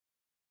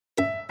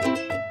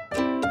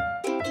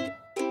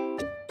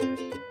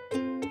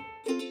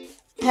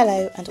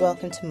Hello and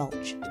welcome to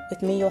Mulch,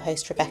 with me, your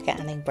host Rebecca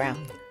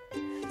Anning-Brown.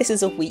 This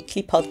is a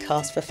weekly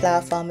podcast for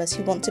flower farmers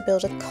who want to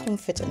build a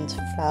confident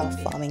flower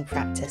farming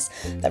practice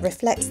that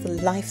reflects the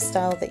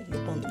lifestyle that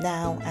you want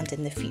now and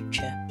in the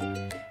future.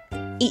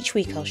 Each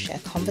week I'll share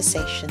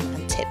conversation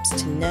and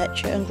tips to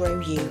nurture and grow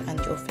you and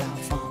your flower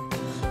farm.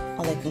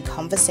 I'll open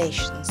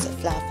conversations that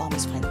flower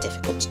farmers find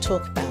difficult to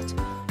talk about,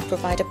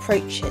 provide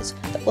approaches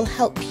that will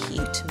help you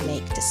to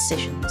make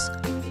decisions,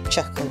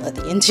 chuckle at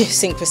the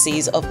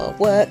idiosyncrasies of our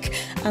work,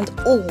 and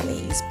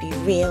always be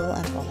real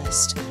and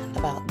honest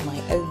about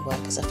my own work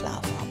as a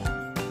flower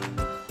farmer.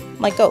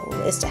 My goal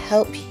is to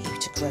help you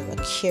to grow a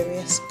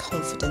curious,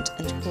 confident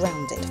and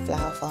grounded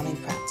flower farming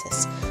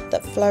practice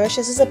that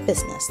flourishes as a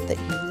business that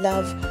you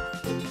love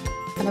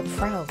and are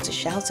proud to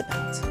shout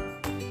about.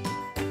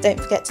 Don't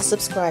forget to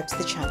subscribe to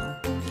the channel,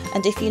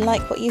 and if you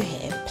like what you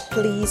hear,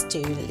 please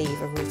do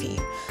leave a review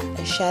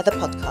and share the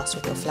podcast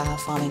with your flower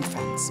farming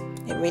friends.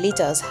 It really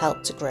does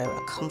help to grow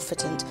a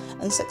confident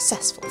and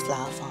successful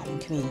flower farming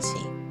community.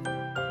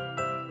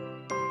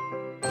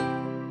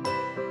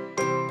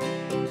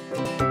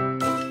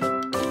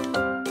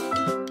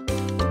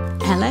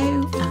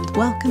 Hello and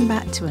welcome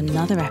back to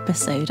another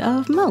episode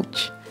of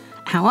Mulch.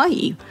 How are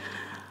you?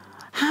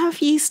 Have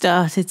you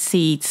started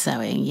seed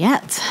sowing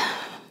yet?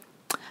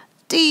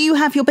 Do you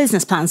have your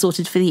business plan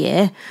sorted for the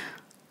year?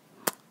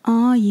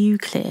 Are you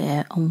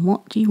clear on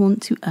what you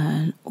want to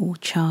earn or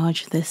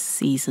charge this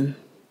season?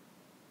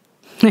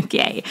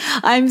 Okay,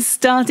 I'm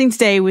starting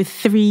today with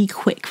 3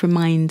 quick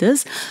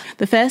reminders.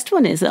 The first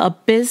one is that our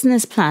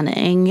business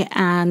planning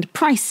and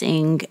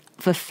pricing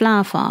for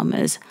flower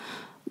farmers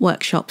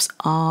workshops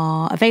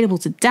are available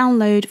to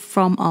download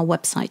from our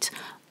website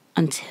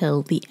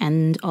until the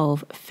end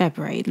of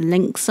February. The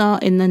links are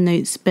in the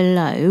notes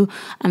below,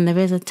 and there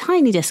is a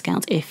tiny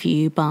discount if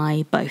you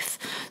buy both.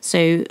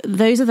 So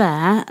those are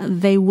there.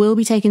 They will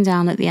be taken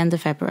down at the end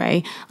of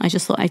February. I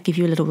just thought I'd give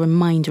you a little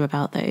reminder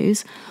about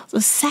those. The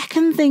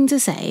second thing to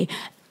say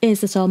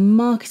is that our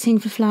Marketing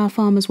for Flower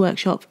Farmers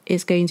workshop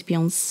is going to be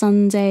on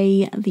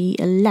Sunday, the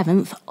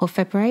 11th of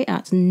February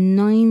at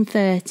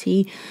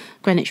 9:30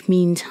 Greenwich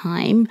Mean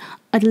Time.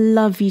 I'd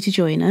love you to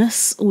join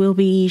us. We'll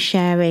be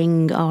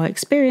sharing our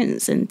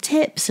experience and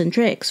tips and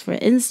tricks for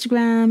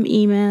Instagram,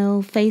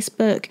 email,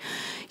 Facebook,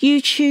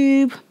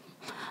 YouTube.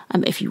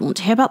 If you want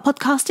to hear about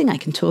podcasting, I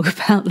can talk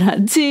about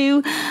that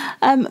too.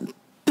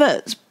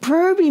 But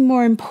probably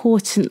more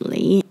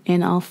importantly,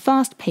 in our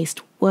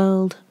fast-paced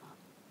world,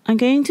 I'm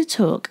going to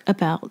talk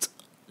about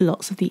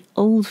lots of the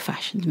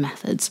old-fashioned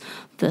methods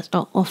that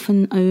are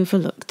often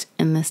overlooked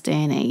in this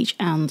day and age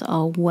and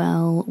are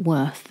well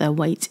worth their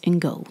weight in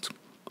gold.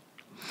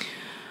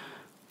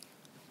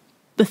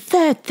 The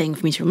third thing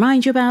for me to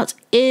remind you about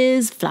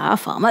is Flower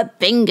Farmer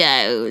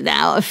Bingo.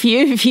 Now, a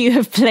few of you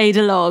have played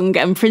along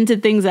and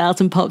printed things out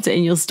and popped it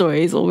in your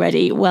stories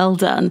already. Well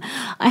done.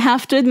 I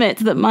have to admit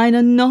that mine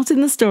are not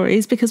in the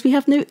stories because we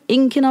have no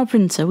ink in our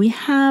printer. We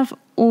have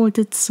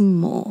ordered some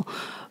more.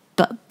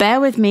 But bear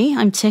with me,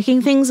 I'm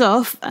ticking things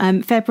off.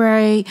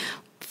 February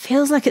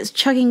feels like it's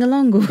chugging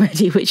along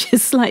already, which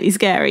is slightly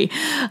scary,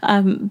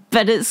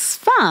 but it's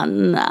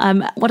fun.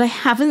 What I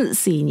haven't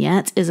seen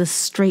yet is a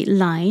straight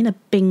line, a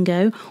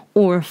bingo,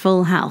 or a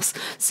full house.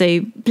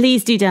 So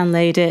please do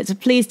download it,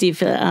 please do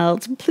fill it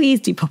out, please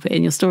do pop it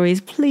in your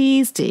stories,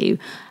 please do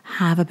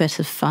have a bit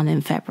of fun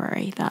in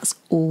February. That's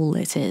all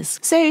it is.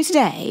 So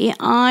today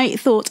I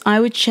thought I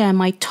would share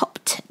my top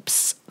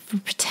tips for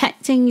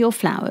protecting your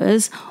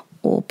flowers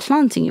or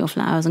planting your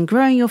flowers and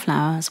growing your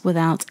flowers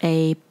without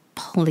a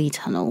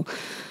polytunnel.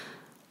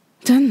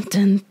 Dun,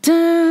 dun,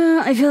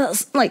 dun. I feel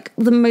that's like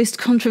the most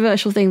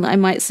controversial thing that I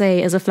might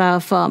say as a flower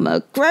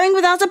farmer. Growing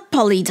without a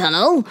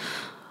polytunnel? Are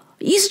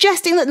you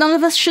suggesting that none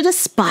of us should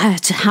aspire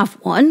to have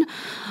one?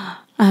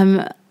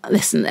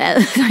 Listen,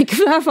 like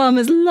flower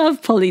farmers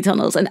love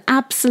polytunnels, and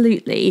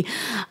absolutely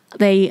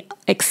they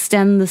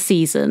extend the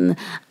season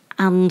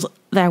and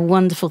they're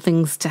wonderful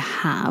things to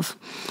have.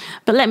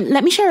 But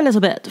let me share a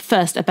little bit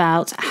first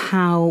about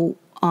how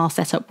our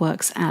setup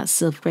works at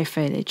Silver Grey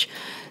Foliage.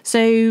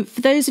 So for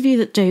those of you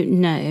that don't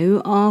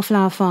know, our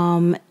flower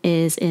farm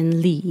is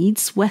in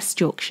Leeds, West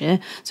Yorkshire.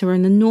 So we're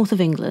in the north of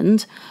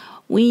England.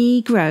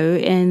 We grow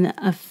in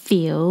a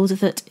field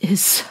that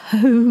is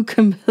so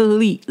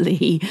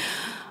completely,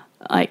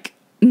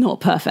 not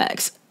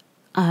perfect.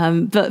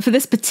 But for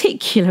this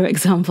particular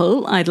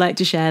example, I'd like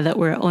to share that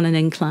we're on an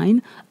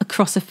incline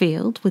across a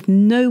field with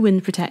no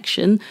wind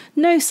protection,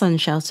 no sun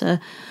shelter.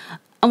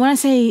 And when I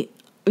say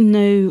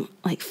no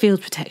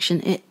field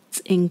protection, it's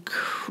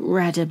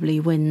incredibly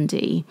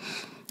windy.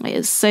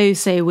 It's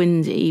so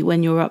windy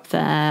when you're up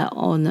there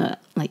on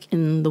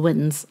in the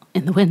winds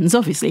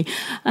obviously,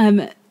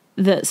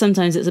 that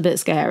sometimes it's a bit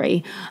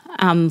scary.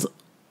 And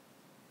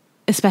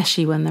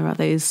especially when there are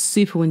those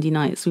super windy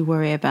nights, we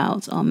worry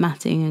about our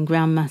matting and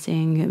ground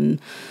matting and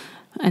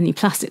any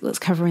plastic that's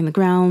covering the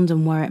ground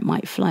and where it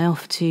might fly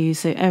off to.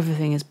 So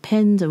everything is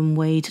pinned and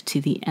weighed to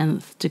the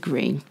nth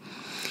degree.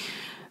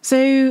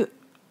 So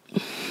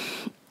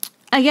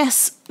I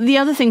guess the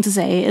other thing to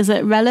say is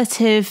that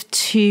relative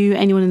to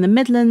anyone in the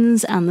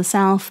Midlands and the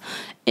South,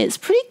 it's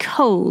pretty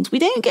cold. We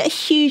don't get a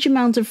huge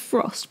amount of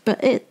frost, but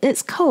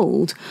it's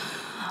cold.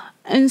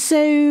 And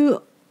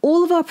so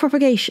all of our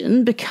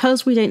propagation,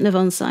 because we don't live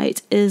on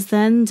site, is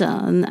then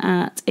done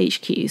at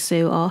HQ,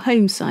 so our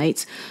home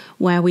site,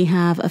 where we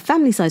have a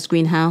family-sized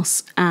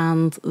greenhouse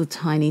and the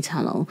tiny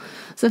tunnel.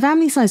 So the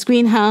family-sized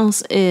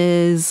greenhouse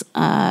is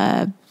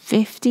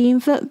 15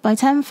 foot by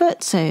 10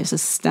 foot, so it's a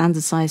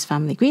standard size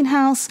family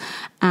greenhouse,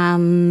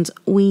 and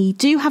we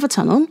do have a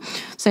tunnel.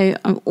 So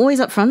I'm always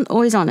upfront,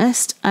 always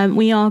honest.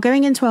 We are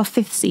going into our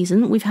 5th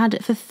season. We've had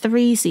it for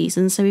 3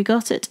 seasons, so we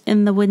got it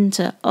in the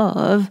winter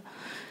of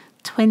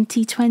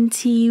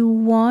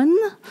 2021.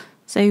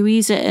 So we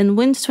use it in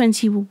winter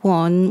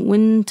 21,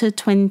 winter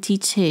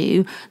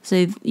 22.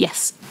 So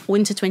yes,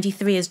 winter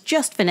 23 is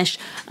just finished,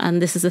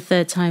 and this is the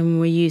 3rd time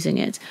we're using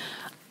it.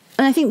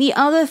 And I think the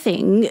other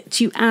thing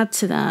to add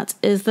to that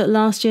is that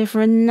last year,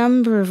 for a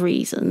number of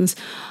reasons,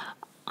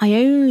 I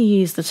only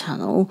used the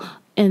tunnel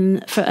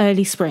for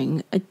early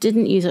spring. I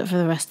didn't use it for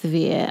the rest of the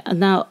year. And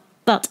now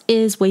that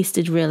is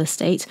wasted real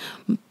estate,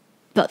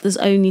 but there's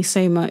only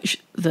so much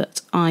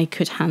that I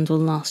could handle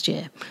last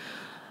year.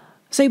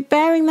 So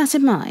bearing that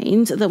in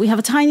mind, that we have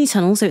a tiny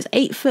tunnel, so it's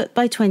 8 foot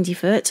by 20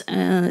 foot,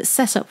 and it's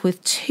set up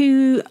with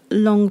 2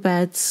 long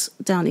beds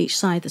down each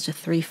side that are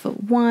 3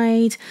 foot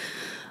wide.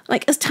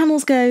 Like, as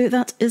tunnels go,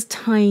 that is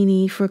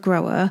tiny for a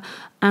grower.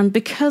 And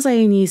because I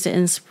only used it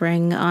in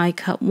spring, I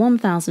cut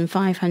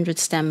 1,500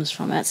 stems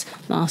from it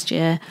last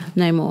year,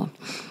 no more.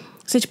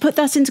 So to put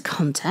that into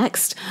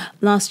context,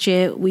 last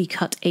year we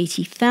cut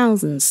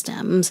 80,000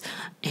 stems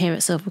here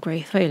at Silver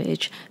Grey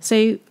Foliage.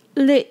 So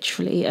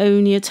literally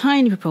only a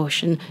tiny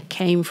proportion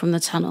came from the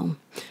tunnel.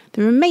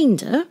 The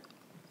remainder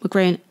were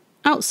grown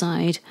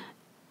outside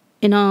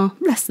in our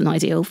less than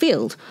ideal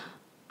field.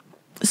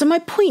 So my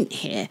point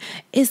here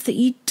is that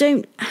you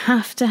don't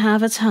have to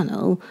have a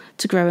tunnel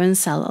to grow and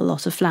sell a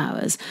lot of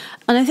flowers.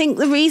 And I think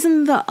the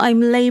reason that I'm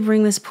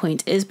labouring this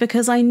point is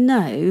because I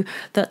know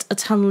that a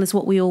tunnel is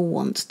what we all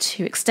want,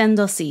 to extend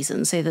our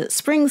season so that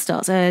spring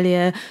starts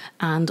earlier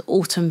and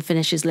autumn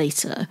finishes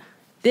later.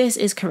 This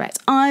is correct.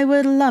 I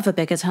would love a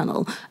bigger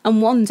tunnel,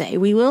 and one day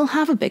we will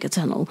have a bigger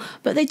tunnel,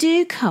 but they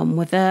do come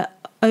with their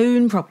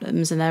own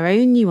problems and their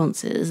own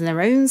nuances and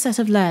their own set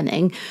of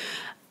learning.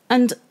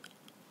 And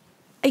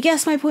I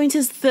guess my point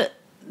is that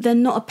they're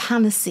not a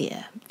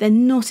panacea. They're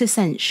not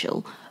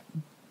essential.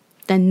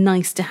 They're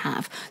nice to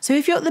have. So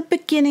if you're at the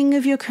beginning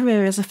of your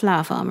career as a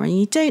flower farmer and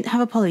you don't have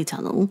a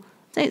polytunnel,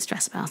 don't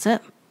stress about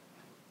it.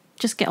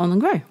 Just get on and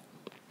grow.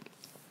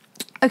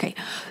 Okay,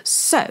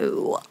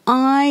 so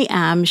I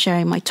am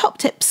sharing my top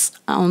tips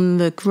on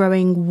the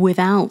growing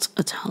without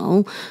a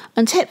tunnel.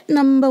 And tip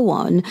number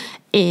 1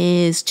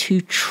 is to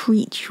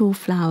treat your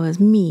flowers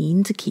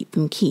mean to keep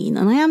them keen.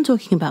 And I am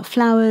talking about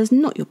flowers,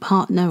 not your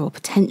partner or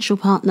potential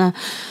partner.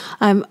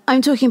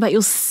 I'm talking about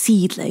your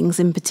seedlings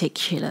in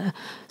particular.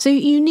 So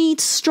you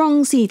need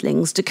strong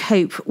seedlings to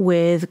cope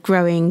with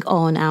growing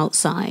on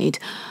outside.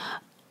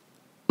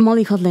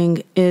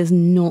 Mollycoddling is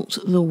not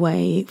the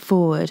way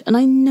forward. And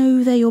I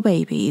know they're your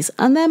babies,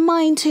 and they're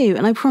mine too.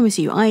 And I promise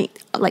you,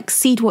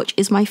 seed watch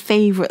is my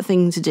favourite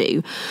thing to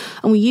do.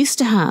 And we used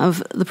to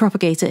have the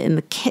propagator in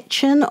the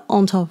kitchen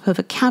on top of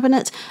a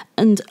cabinet,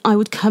 and I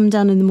would come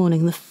down in the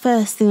morning. The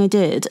first thing I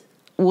did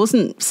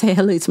wasn't say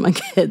hello to my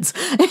kids.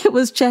 It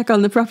was check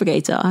on the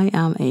propagator. I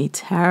am a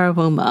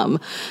terrible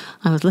mum.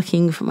 I was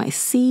looking for my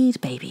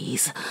seed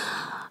babies.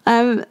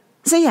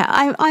 So yeah,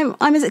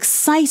 I'm as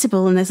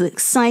excitable and as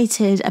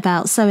excited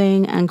about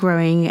sowing and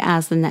growing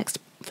as the next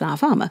flower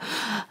farmer.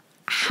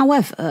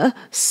 However,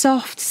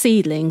 soft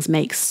seedlings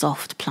make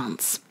soft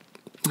plants.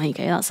 There you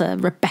go, that's a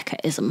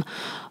Rebecca-ism.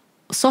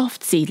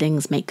 Soft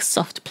seedlings make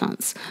soft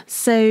plants.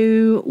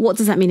 So what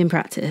does that mean in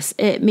practice?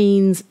 It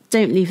means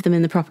don't leave them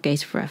in the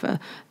propagator forever.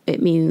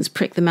 It means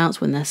prick them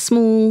out when they're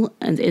small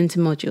and into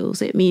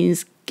modules. It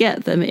means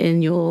get them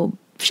in your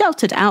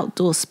sheltered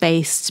outdoor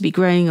space to be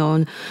growing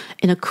on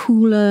in a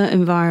cooler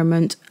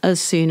environment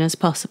as soon as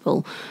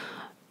possible.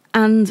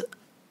 And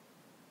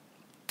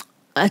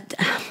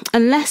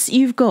unless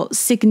you've got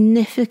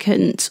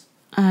significant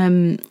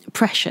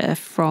pressure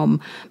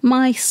from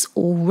mice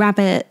or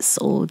rabbits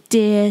or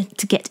deer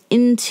to get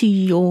into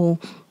your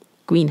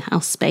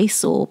greenhouse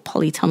space or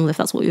polytunnel, if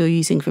that's what you're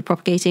using for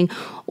propagating,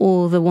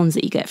 or the ones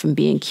that you get from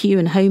B&Q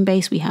and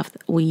Homebase,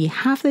 we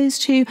have those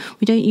too.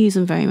 We don't use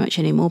them very much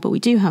anymore, but we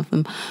do have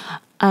them.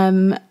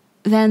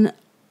 Then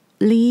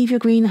leave your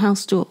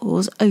greenhouse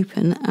doors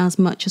open as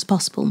much as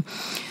possible.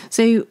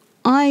 So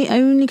I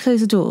only close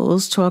the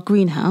doors to our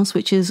greenhouse,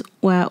 which is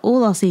where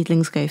all our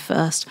seedlings go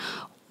first,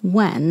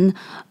 when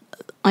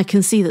I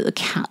can see that the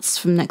cats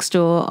from next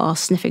door are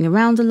sniffing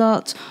around a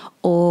lot,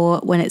 or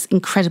when it's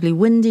incredibly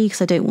windy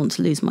because I don't want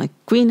to lose my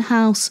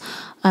greenhouse.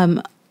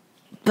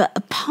 But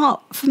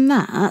apart from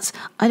that,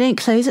 I don't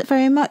close it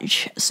very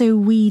much. So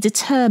we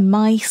deter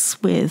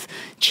mice with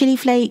chili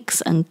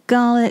flakes and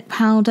garlic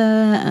powder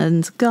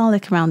and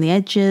garlic around the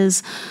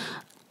edges.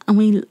 and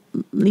we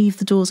leave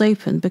the doors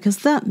open, because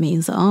that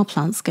means that our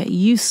plants get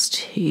used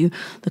to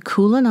the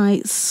cooler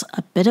nights,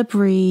 a bit of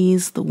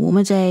breeze, the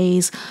warmer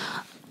days,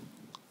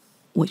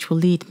 which will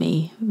lead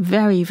me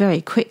very,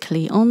 very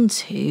quickly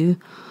onto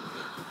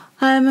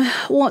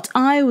what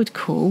I would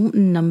call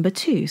number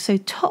 2. So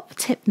top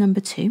tip number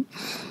 2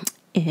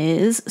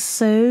 is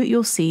sow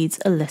your seeds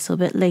a little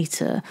bit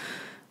later.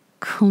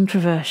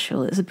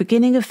 Controversial. It's the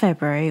beginning of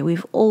February.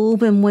 We've all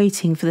been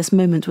waiting for this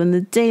moment when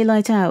the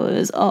daylight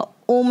hours are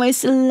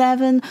almost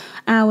 11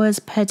 hours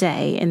per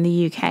day in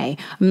the UK.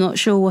 I'm not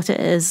sure what it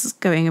is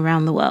going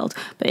around the world,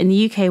 but in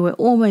the UK we're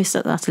almost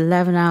at that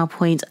 11-hour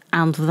point,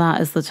 and that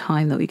is the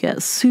time that we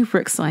get super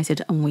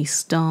excited and we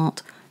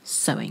start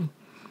sowing.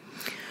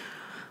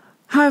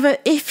 However,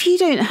 if you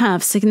don't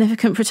have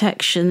significant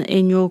protection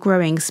in your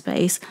growing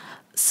space,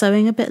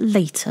 sowing a bit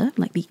later,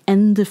 like the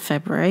end of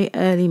February,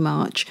 early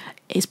March,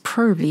 is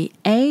probably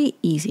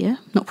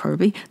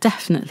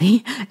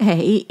definitely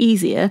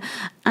easier,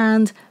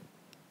 and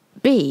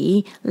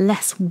B,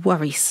 less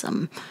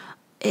worrisome.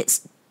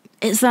 It's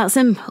that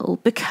simple.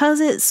 Because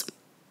it's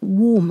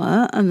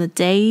warmer and the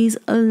days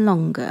are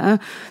longer,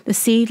 the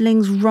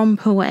seedlings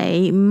romp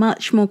away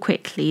much more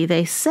quickly,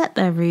 they set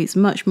their roots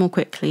much more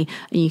quickly,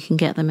 and you can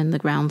get them in the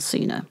ground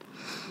sooner.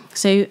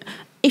 So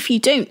if you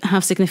don't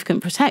have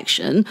significant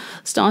protection,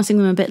 starting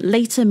them a bit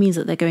later means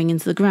that they're going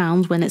into the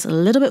ground when it's a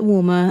little bit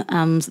warmer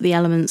and the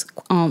elements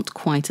aren't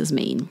quite as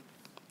mean.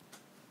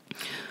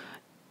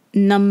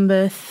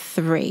 Number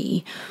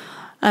 3.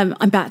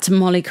 I'm back to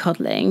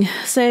mollycoddling.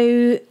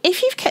 So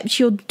if you've kept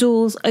your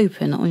doors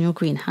open on your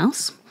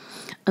greenhouse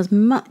as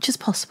much as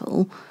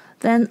possible,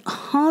 then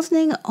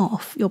hardening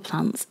off your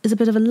plants is a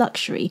bit of a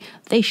luxury.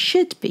 They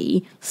should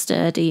be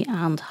sturdy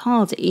and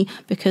hardy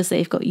because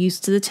they've got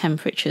used to the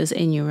temperatures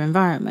in your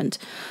environment.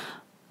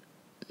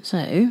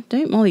 So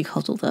don't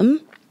mollycoddle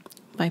them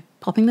by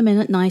popping them in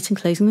at night and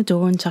closing the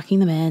door and tucking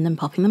them in, and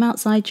popping them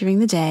outside during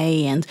the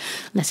day and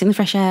letting the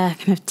fresh air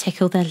kind of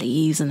tickle their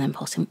leaves and then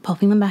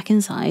popping them back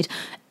inside.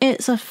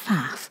 It's a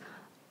faff,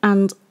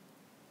 and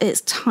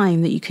it's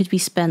time that you could be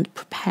spent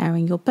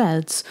preparing your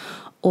beds,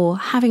 or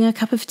having a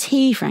cup of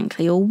tea,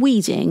 frankly, or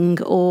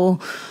weeding, or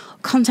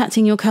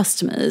contacting your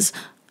customers.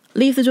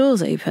 Leave the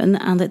doors open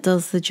and it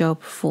does the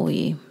job for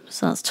you.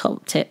 So that's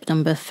top tip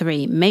number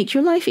 3. Make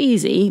your life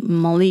easy,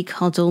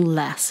 mollycoddle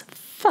less,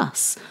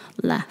 fuss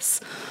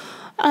less.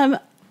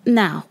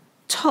 Now,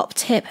 top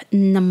tip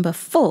number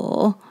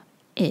 4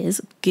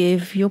 is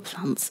give your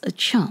plants a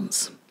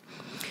chance.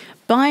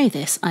 By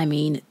this, I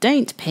mean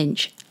don't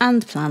pinch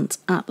and plant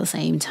at the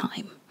same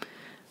time.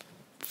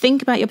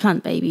 Think about your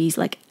plant babies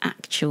like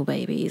actual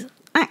babies.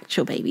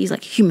 Actual babies,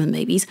 like human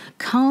babies,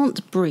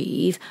 can't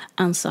breathe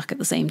and suck at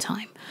the same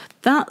time.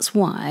 That's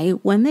why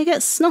when they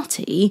get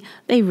snotty,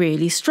 they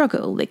really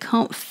struggle. They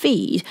can't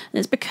feed, and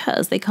it's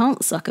because they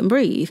can't suck and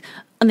breathe.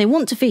 And they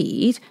want to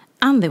feed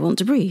and they want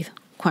to breathe.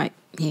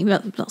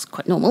 That's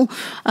quite normal.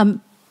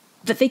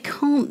 But they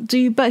can't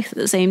do both at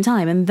the same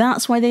time, and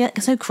that's why they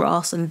get so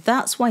cross, and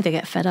that's why they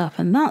get fed up,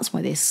 and that's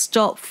why they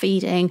stop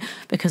feeding,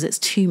 because it's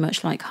too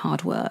much like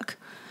hard work.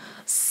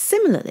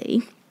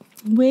 Similarly,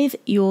 with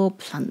your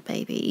plant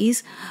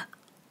babies,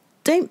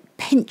 don't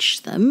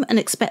pinch them and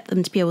expect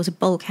them to be able to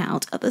bulk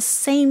out at the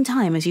same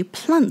time as you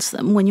plant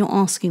them when you're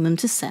asking them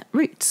to set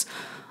roots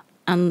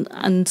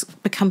and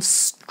become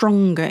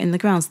stronger in the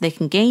ground so they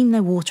can gain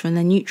their water and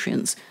their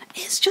nutrients.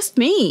 It's just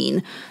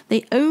mean.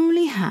 They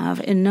only have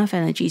enough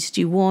energy to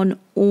do one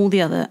or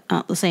the other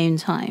at the same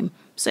time.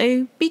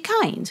 So be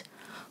kind.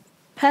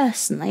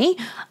 Personally,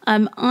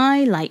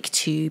 I like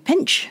to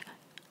pinch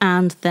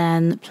and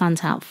then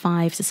plant out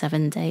 5 to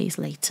 7 days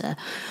later.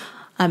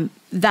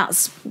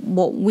 That's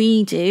what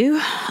we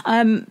do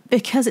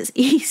because it's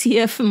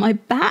easier for my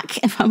back,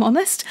 if I'm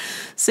honest.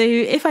 So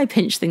if I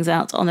pinch things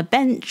out on a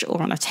bench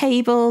or on a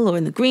table or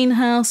in the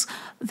greenhouse,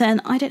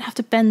 then I don't have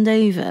to bend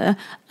over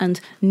and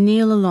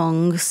kneel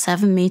along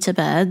 7-metre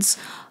beds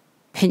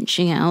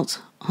pinching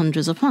out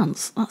hundreds of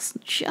plants. That's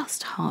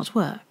just hard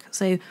work.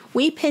 So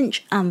we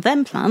pinch and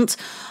then plant.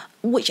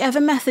 Whichever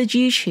method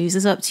you choose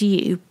is up to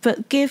you,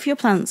 but give your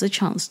plants a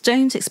chance.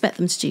 Don't expect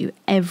them to do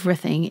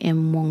everything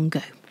in one go.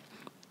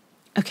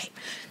 Okay,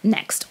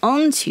 next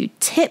on to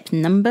tip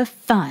number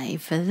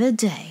 5 for the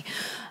day.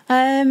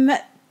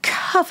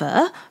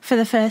 Cover for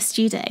the first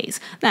few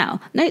days.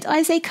 Now, note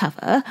I say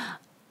cover.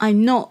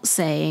 I'm not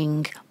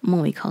saying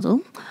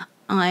mollycoddle.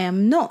 I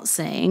am not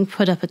saying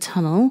put up a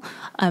tunnel.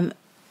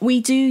 We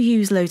do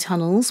use low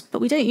tunnels, but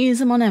we don't use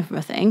them on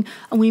everything,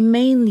 and we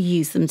mainly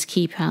use them to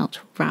keep out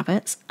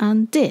rabbits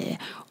and deer.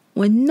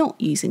 We're not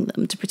using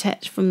them to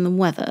protect from the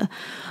weather.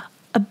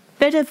 A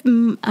bit of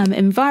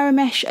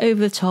enviromesh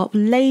over the top,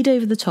 laid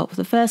over the top for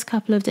the first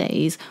couple of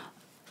days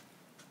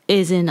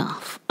is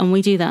enough, and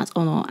we do that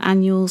on our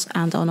annuals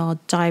and on our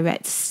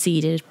direct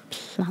seeded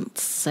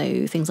plants,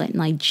 so things like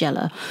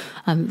Nigella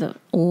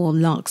or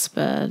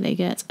larkspur. They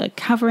get a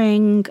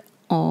covering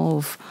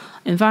of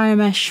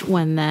enviromesh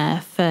when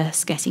they're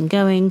first getting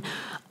going.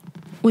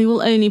 We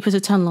will only put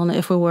a tunnel on it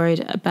if we're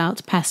worried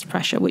about pest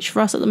pressure, which for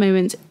us at the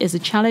moment is a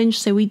challenge.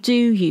 So we do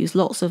use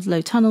lots of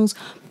low tunnels,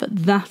 but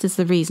that is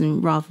the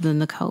reason rather than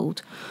the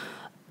cold.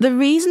 The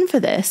reason for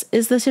this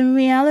is that in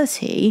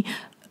reality,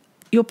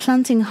 you're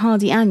planting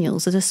hardy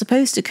annuals that are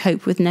supposed to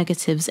cope with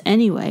negatives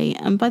anyway.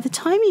 And by the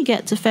time you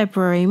get to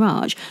February,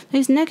 March,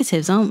 those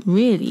negatives aren't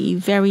really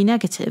very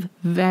negative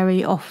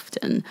very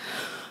often.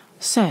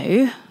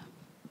 So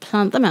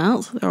plant them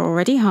out. They're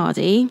already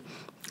hardy.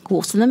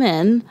 Water them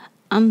in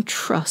and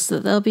trust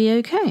that they'll be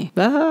okay.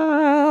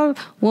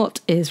 What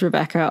is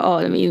Rebecca? Oh,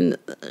 I mean,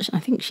 I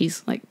think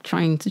she's like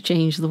trying to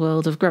change the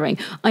world of growing.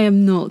 I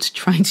am not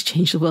trying to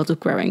change the world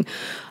of growing.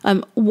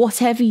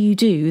 Whatever you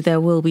do,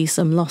 there will be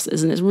some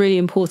losses. And it's really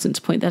important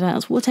to point that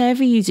out.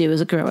 Whatever you do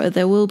as a grower,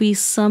 there will be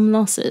some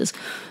losses.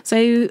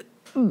 So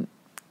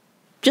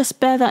just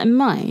bear that in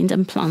mind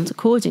and plant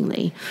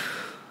accordingly.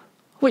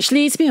 Which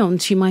leads me on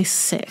to my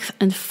 6th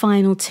and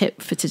final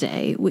tip for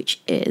today, which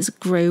is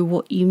grow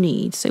what you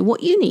need. So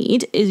what you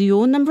need is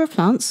your number of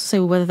plants,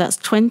 so whether that's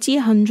 20,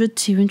 100,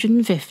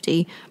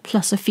 250,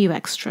 plus a few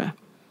extra.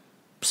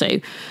 So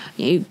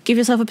you give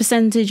yourself a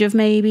percentage of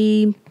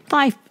maybe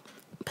 5%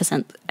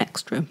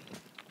 extra.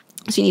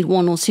 So you need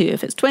 1 or 2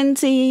 if it's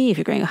 20. If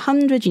you're growing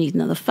 100, you need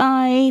another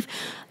 5.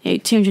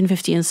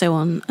 250 and so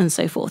on and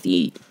so forth.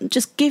 You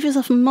just give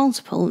yourself a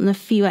multiple and a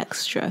few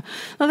extra.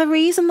 Now, the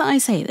reason that I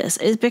say this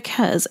is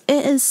because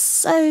it is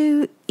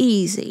so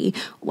easy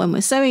when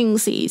we're sowing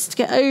seeds to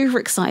get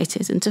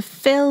overexcited and to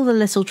fill the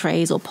little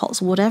trays or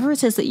pots, whatever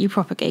it is that you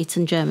propagate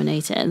and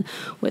germinate in,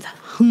 with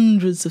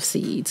hundreds of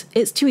seeds.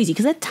 It's too easy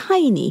because they're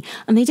tiny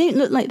and they don't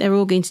look like they're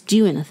all going to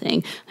do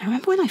anything. I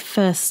remember when I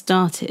first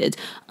started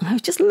and I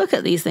would just look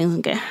at these things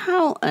and go,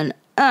 how on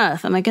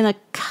earth am I going to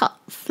cut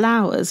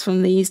flowers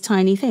from these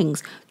tiny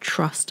things?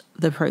 Trust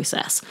the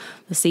process.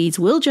 The seeds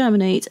will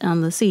germinate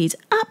and the seeds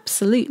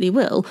absolutely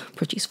will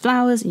produce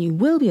flowers, and you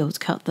will be able to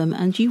cut them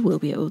and you will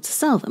be able to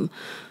sell them.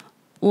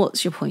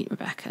 What's your point,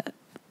 Rebecca?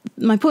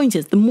 My point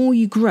is, the more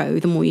you grow,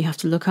 the more you have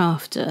to look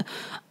after.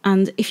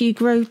 And if you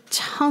grow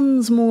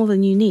tons more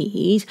than you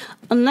need,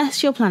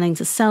 unless you're planning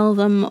to sell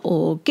them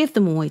or give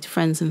them away to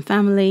friends and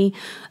family,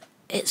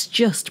 it's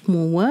just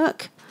more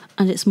work.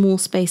 And it's more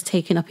space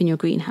taken up in your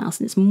greenhouse,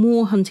 and it's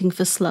more hunting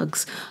for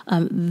slugs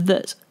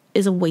that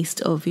is a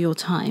waste of your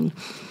time.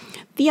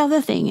 The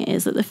other thing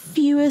is that the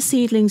fewer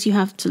seedlings you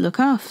have to look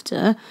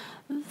after,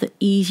 the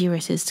easier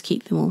it is to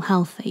keep them all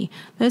healthy.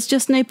 There's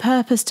just no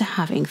purpose to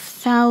having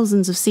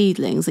thousands of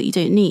seedlings that you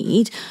don't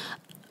need,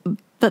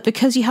 but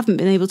because you haven't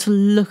been able to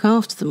look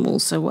after them all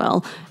so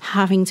well,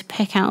 having to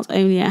pick out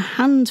only a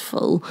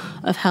handful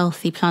of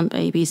healthy plant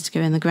babies to go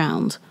in the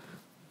ground.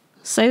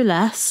 Sow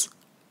less,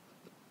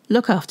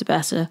 look after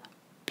better,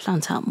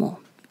 plant out more.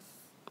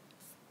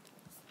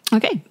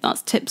 Okay,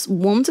 that's tips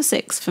 1 to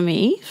 6 for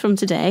me from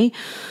today.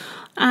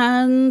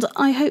 And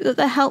I hope that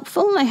they're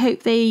helpful. I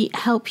hope they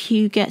help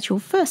you get your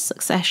first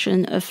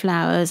succession of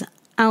flowers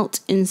out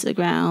into the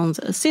ground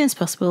as soon as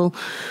possible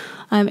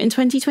in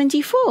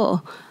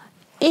 2024.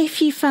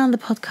 If you found the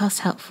podcast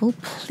helpful,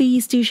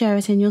 please do share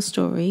it in your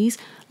stories.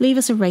 Leave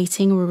us a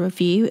rating or a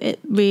review. It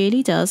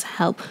really does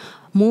help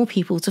more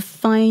people to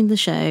find the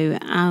show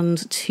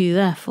and to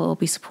therefore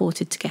be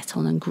supported to get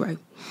on and grow.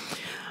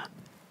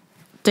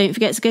 Don't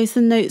forget to go to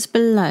the notes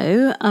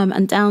below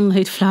and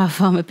download Flower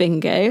Farmer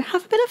Bingo.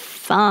 Have a bit of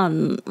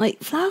fun.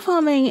 Flower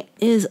farming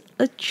is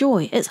a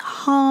joy. It's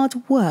hard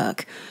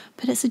work,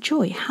 but it's a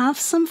joy. Have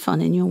some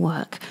fun in your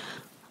work.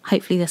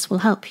 Hopefully this will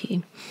help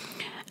you.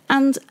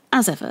 And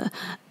as ever,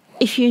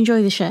 if you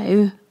enjoy the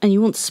show and you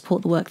want to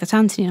support the work that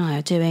Antony and I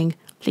are doing,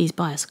 please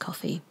buy us a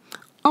coffee.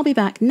 I'll be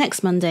back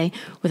next Monday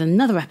with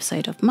another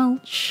episode of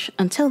Mulch.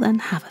 Until then,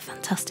 have a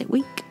fantastic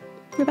week.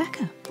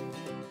 Rebecca.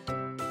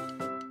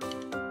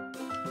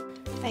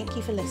 Thank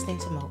you for listening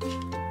to Mulch.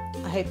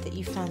 I hope that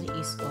you found it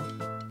useful.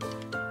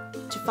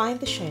 To find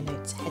the show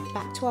notes, head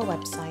back to our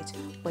website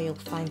where you'll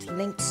find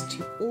links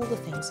to all the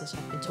things that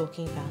I've been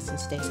talking about in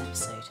today's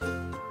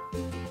episode.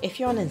 If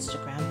you're on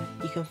Instagram,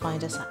 you can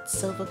find us at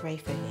Silver Grey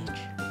Foliage.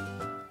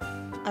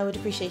 I would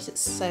appreciate it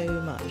so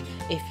much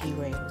if you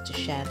were able to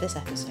share this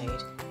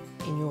episode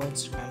in your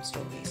Instagram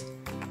stories.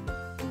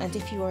 And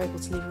if you are able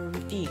to leave a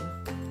review,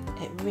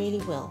 it really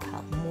will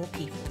help more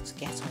people to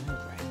get on and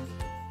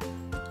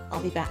grow.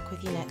 I'll be back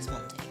with you next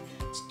Monday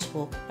to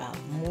talk about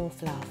more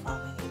flower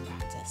farming in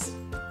practice.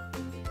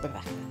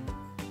 Rebecca.